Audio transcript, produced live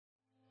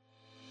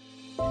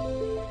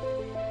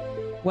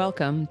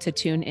Welcome to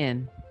Tune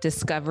In,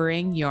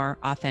 Discovering Your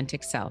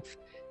Authentic Self.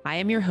 I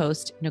am your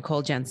host,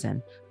 Nicole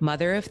Jensen,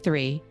 mother of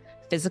 3,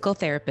 physical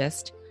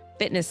therapist,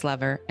 fitness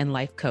lover, and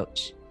life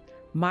coach.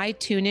 My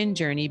Tune In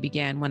journey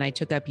began when I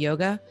took up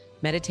yoga,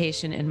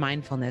 meditation, and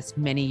mindfulness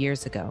many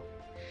years ago.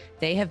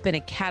 They have been a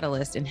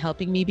catalyst in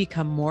helping me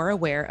become more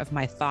aware of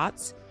my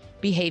thoughts,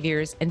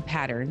 behaviors, and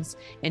patterns,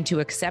 and to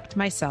accept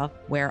myself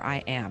where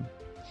I am.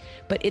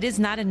 But it is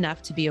not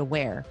enough to be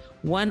aware.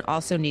 One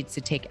also needs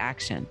to take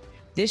action.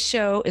 This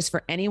show is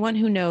for anyone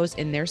who knows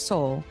in their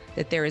soul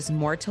that there is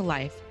more to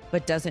life,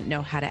 but doesn't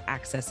know how to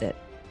access it.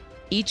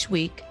 Each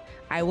week,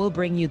 I will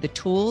bring you the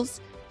tools,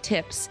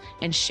 tips,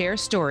 and share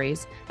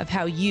stories of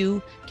how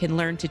you can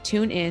learn to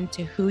tune in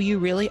to who you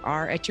really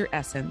are at your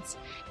essence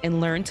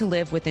and learn to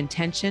live with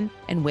intention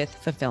and with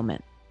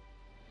fulfillment.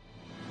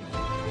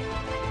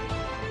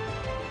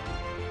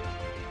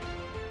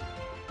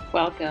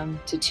 Welcome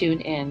to Tune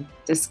In,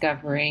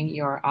 Discovering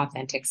Your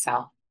Authentic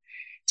Self.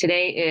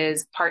 Today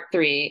is part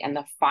 3 and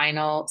the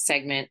final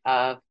segment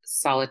of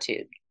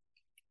Solitude.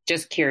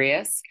 Just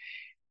curious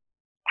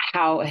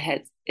how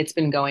it's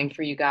been going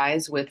for you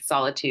guys with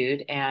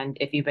solitude, and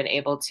if you've been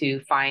able to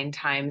find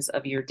times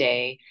of your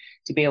day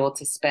to be able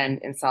to spend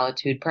in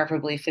solitude,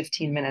 preferably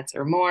 15 minutes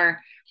or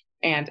more,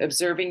 and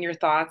observing your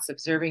thoughts,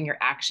 observing your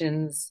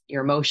actions,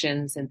 your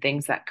emotions, and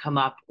things that come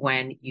up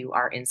when you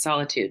are in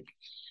solitude.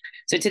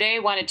 So today I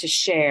wanted to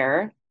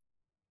share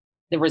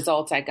the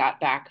results I got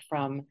back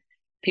from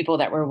people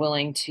that were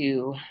willing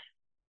to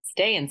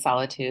stay in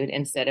solitude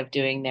instead of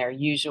doing their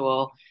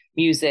usual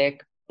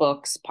music,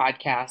 books,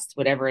 podcasts,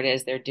 whatever it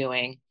is they're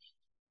doing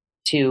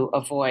to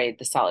avoid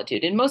the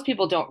solitude. And most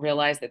people don't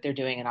realize that they're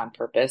doing it on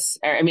purpose.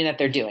 That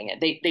they're doing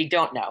it. They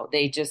don't know.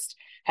 They just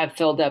have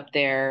filled up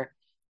their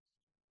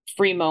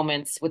free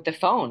moments with the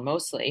phone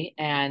mostly.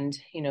 And,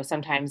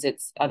 sometimes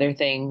it's other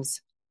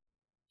things,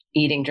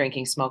 eating,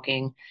 drinking,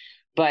 smoking,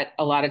 but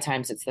a lot of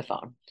times it's the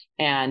phone.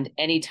 And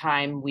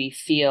anytime we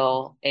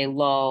feel a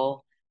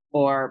lull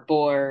or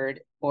bored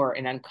or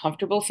an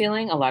uncomfortable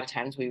feeling, a lot of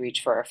times we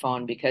reach for our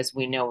phone because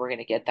we know we're going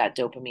to get that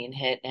dopamine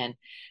hit and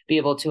be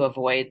able to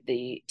avoid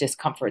the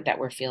discomfort that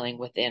we're feeling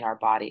within our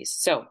bodies.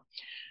 So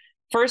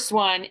first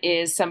one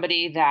is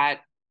somebody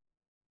that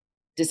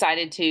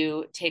decided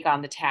to take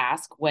on the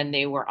task when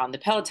they were on the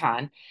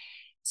Peloton.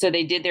 So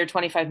they did their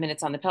 25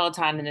 minutes on the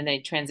Peloton, and then they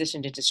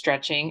transitioned into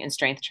stretching and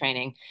strength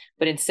training.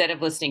 But instead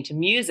of listening to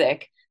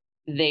music,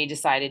 they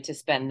decided to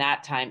spend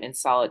that time in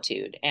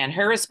solitude. And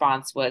her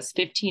response was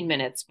 15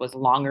 minutes was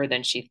longer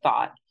than she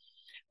thought.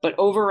 But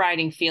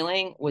overriding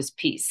feeling was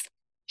peace.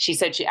 She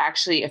said she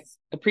actually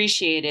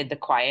appreciated the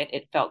quiet.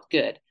 It felt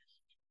good.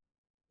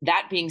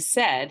 That being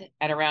said,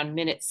 at around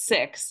minute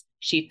 6,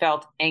 she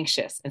felt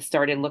anxious and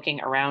started looking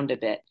around a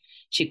bit.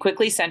 She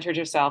quickly centered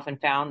herself and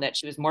found that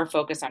she was more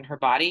focused on her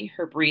body,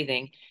 her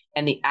breathing,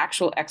 and the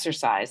actual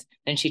exercise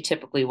than she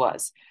typically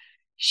was.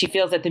 She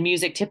feels that the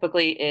music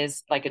typically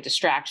is like a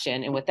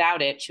distraction, and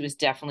without it, she was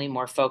definitely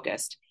more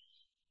focused.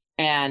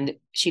 And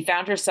she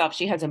found herself,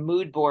 she has a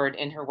mood board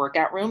in her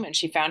workout room, and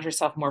she found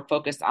herself more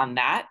focused on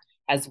that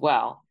as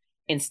well,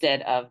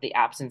 instead of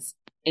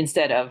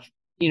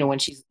when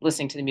she's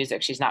listening to the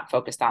music, she's not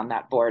focused on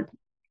that board.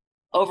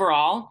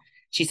 Overall,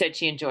 she said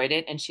she enjoyed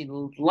it and she's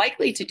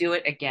likely to do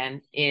it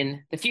again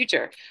in the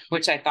future,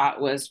 which I thought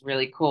was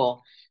really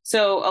cool.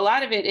 So a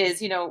lot of it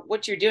is,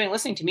 what you're doing,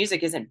 listening to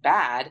music isn't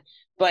bad,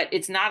 but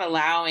it's not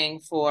allowing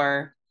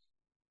for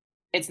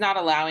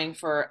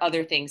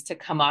other things to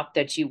come up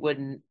that you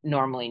wouldn't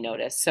normally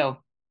notice. So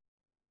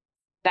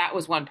that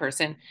was one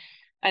person.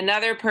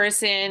 Another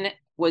person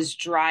was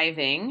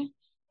driving,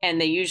 and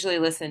they usually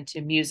listen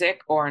to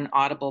music or an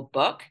audible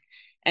book.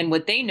 And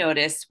what they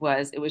noticed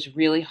was it was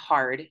really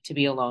hard to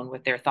be alone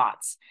with their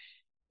thoughts.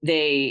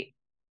 They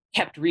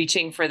kept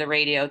reaching for the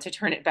radio to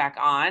turn it back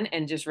on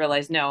and just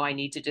realized, no, I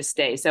need to just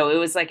stay. So it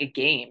was like a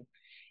game.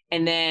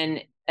 And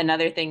then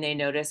another thing they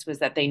noticed was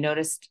that they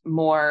noticed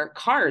more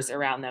cars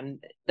around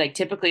them. Like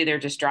typically they're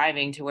just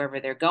driving to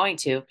wherever they're going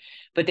to,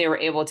 but they were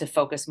able to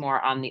focus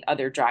more on the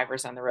other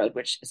drivers on the road,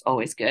 which is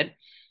always good.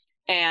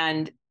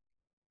 And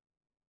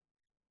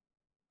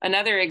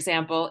another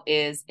example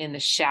is in the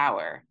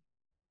shower.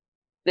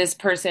 This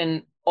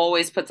person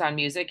always puts on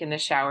music in the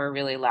shower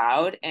really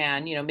loud,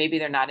 and maybe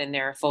they're not in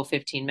there a full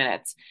 15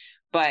 minutes,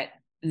 but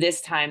this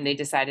time they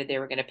decided they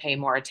were going to pay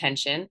more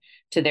attention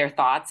to their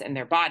thoughts and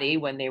their body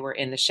when they were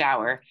in the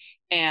shower.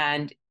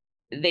 And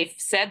they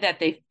said that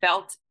they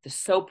felt the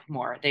soap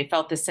more. They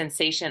felt the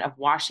sensation of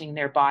washing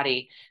their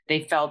body. They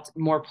felt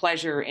more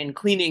pleasure in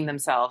cleaning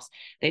themselves.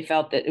 They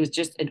felt that it was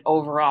just an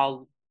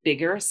overall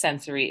bigger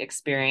sensory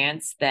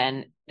experience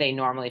than they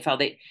normally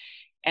felt.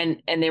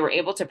 And they were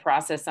able to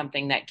process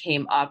something that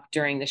came up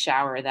during the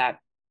shower that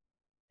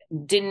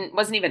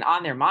wasn't even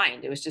on their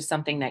mind. It was just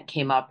something that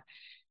came up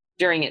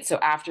during it. So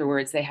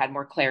afterwards they had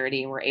more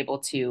clarity and were able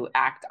to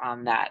act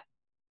on that.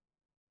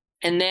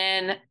 And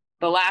then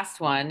the last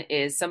one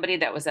is somebody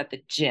that was at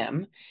the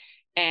gym,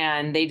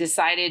 and they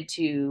decided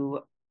to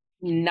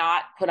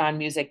not put on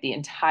music the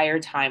entire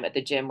time at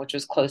the gym, which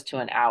was close to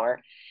an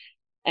hour.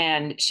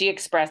 And she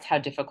expressed how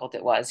difficult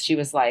it was. She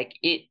was like,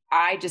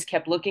 I just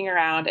kept looking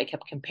around. I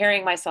kept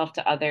comparing myself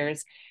to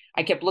others.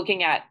 I kept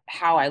looking at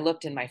how I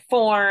looked in my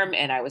form,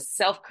 and I was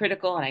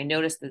self-critical, and I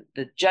noticed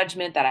the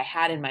judgment that I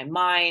had in my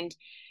mind.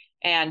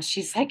 And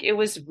she's like, it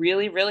was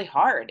really, really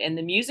hard. And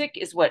the music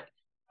is what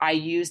I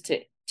use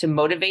to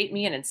motivate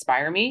me and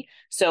inspire me.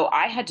 So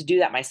I had to do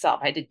that myself.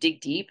 I had to dig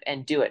deep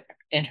and do it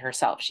in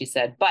herself, she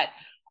said. But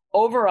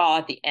overall,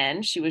 at the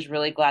end, she was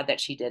really glad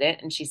that she did it.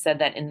 And she said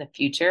that in the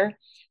future,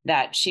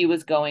 that she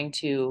was going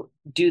to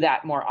do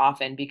that more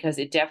often because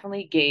it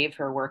definitely gave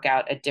her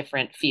workout a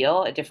different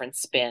feel, a different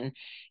spin.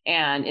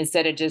 And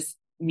instead of just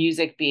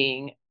music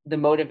being the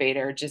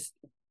motivator, just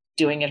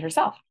doing it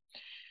herself.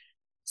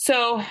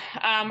 So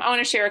I want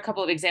to share a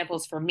couple of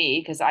examples for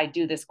me because I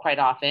do this quite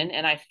often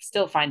and I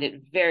still find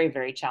it very,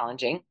 very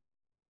challenging.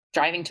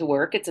 Driving to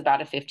work, it's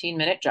about a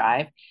 15-minute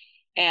drive.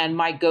 And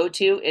my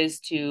go-to is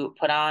to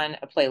put on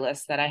a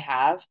playlist that I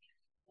have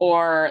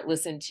or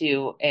listen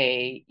to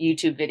a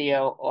YouTube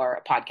video or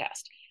a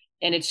podcast.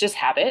 And it's just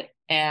habit.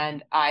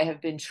 And I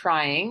have been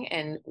trying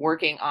and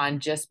working on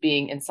just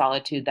being in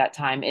solitude that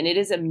time. And it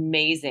is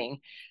amazing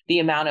the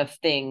amount of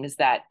things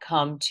that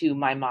come to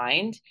my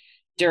mind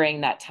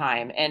during that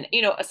time. And,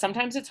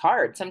 sometimes it's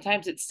hard.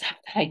 Sometimes it's stuff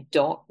that I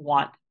don't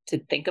want to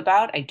think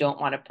about. I don't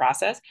want to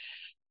process.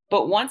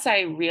 But once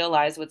I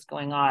realize what's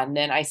going on,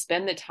 then I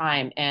spend the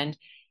time and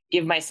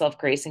give myself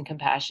grace and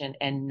compassion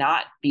and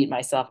not beat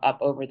myself up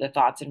over the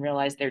thoughts and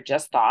realize they're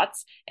just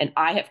thoughts and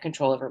I have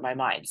control over my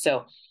mind.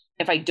 So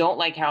if I don't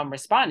like how I'm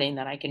responding,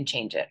 then I can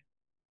change it.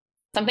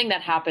 Something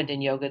that happened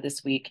in yoga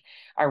this week,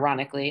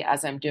 ironically,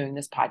 as I'm doing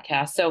this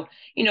podcast. So,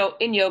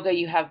 in yoga,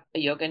 you have a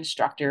yoga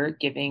instructor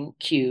giving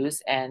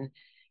cues and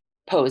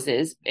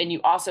poses, and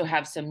you also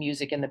have some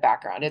music in the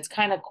background. It's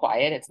kind of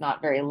quiet. It's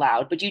not very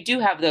loud, but you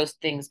do have those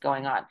things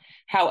going on.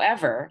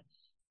 However,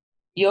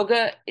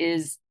 yoga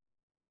is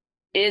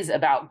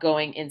about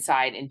going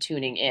inside and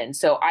tuning in.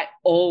 So I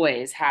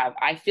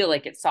feel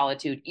like it's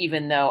solitude,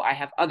 even though I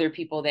have other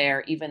people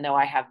there, even though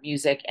I have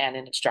music and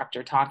an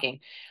instructor talking,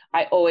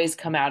 I always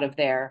come out of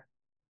there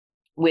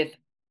with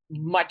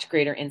much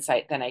greater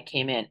insight than I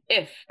came in,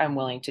 if I'm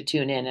willing to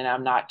tune in and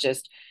I'm not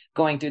just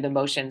going through the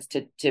motions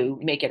to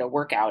make it a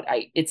workout.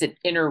 It's an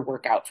inner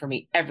workout for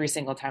me every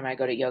single time I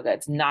go to yoga.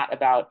 It's not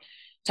about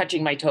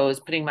touching my toes,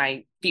 putting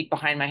my feet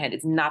behind my head.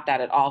 It's not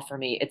that at all for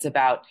me. It's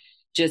about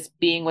just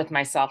being with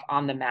myself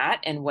on the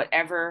mat, and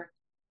whatever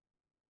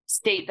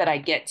state that I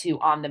get to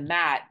on the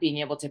mat, being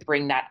able to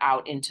bring that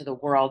out into the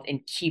world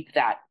and keep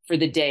that for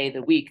the day,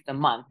 the week, the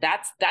month.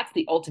 That's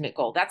the ultimate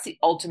goal. That's the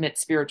ultimate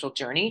spiritual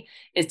journey,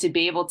 is to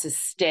be able to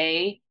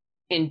stay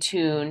in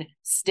tune,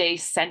 stay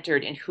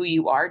centered in who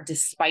you are,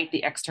 despite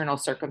the external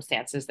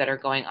circumstances that are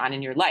going on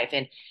in your life.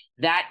 And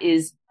that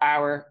is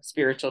our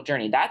spiritual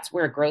journey. That's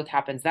where growth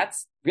happens.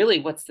 That's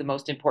really what's the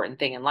most important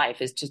thing in life,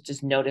 is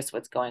just notice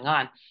what's going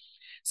on.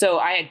 So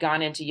I had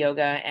gone into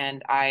yoga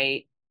and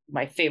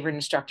my favorite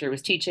instructor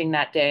was teaching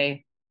that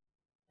day.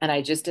 And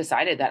I just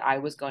decided that I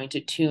was going to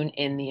tune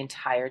in the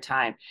entire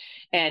time.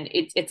 And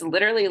it's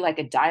literally like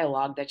a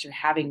dialogue that you're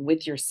having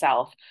with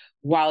yourself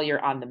while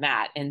you're on the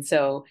mat. And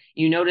so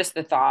you notice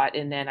the thought,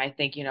 and then I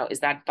think, is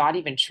that thought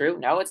even true?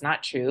 No, it's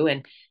not true.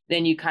 And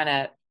then you kind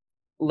of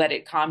let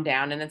it calm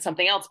down, and then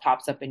something else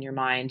pops up in your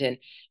mind. And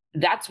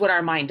that's what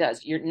our mind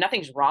does.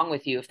 Nothing's wrong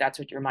with you if that's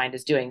what your mind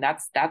is doing.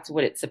 That's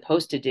what it's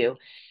supposed to do.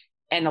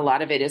 And a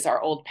lot of it is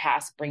our old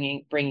past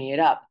bringing it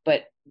up.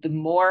 But the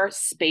more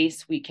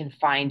space we can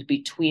find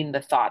between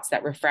the thoughts,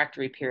 that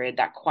refractory period,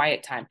 that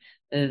quiet time,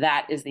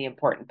 that is the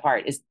important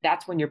part.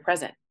 That's when you're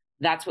present.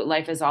 That's what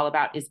life is all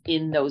about, is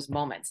in those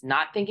moments,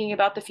 not thinking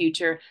about the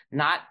future,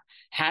 not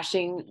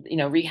rehashing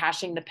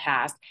the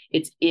past.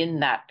 It's in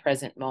that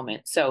present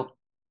moment. So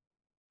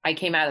I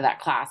came out of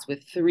that class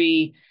with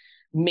 3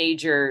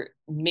 major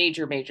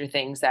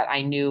things that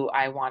I knew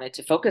I wanted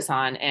to focus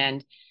on,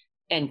 and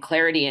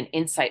clarity and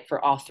insight for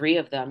all 3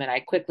 of them. And I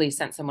quickly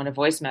sent someone a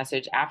voice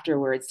message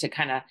afterwards to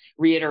kind of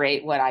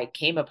reiterate what I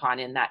came upon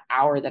in that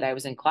hour that I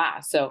was in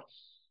class. So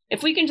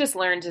if we can just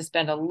learn to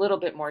spend a little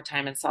bit more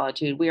time in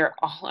solitude, we are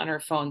all on our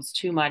phones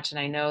too much. And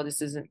I know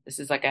this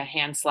is like a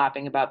hand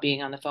slapping about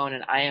being on the phone,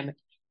 and I am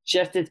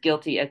just as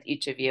guilty as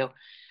each of you.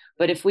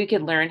 But if we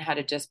could learn how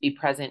to just be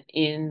present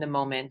in the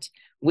moment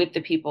with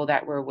the people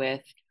that we're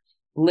with,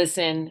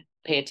 listen,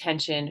 pay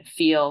attention,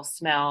 feel,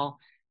 smell,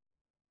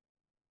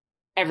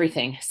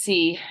 everything,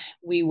 see,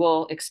 we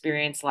will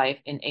experience life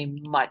in a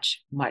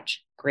much,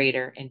 much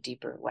greater and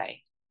deeper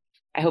way.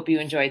 I hope you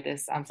enjoyed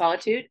this on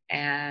solitude,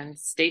 and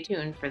stay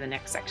tuned for the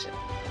next section.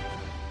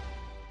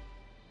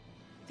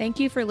 Thank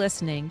you for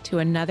listening to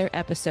another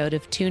episode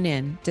of Tune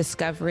In,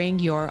 Discovering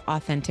Your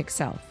Authentic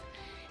Self.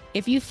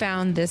 If you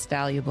found this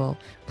valuable,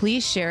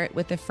 please share it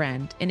with a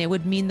friend, and it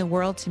would mean the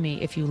world to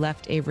me if you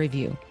left a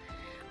review.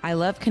 I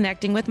love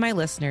connecting with my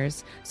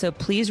listeners, so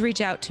please reach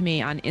out to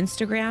me on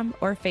Instagram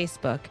or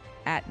Facebook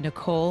at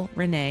Nicole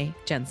Renee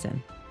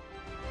Jensen.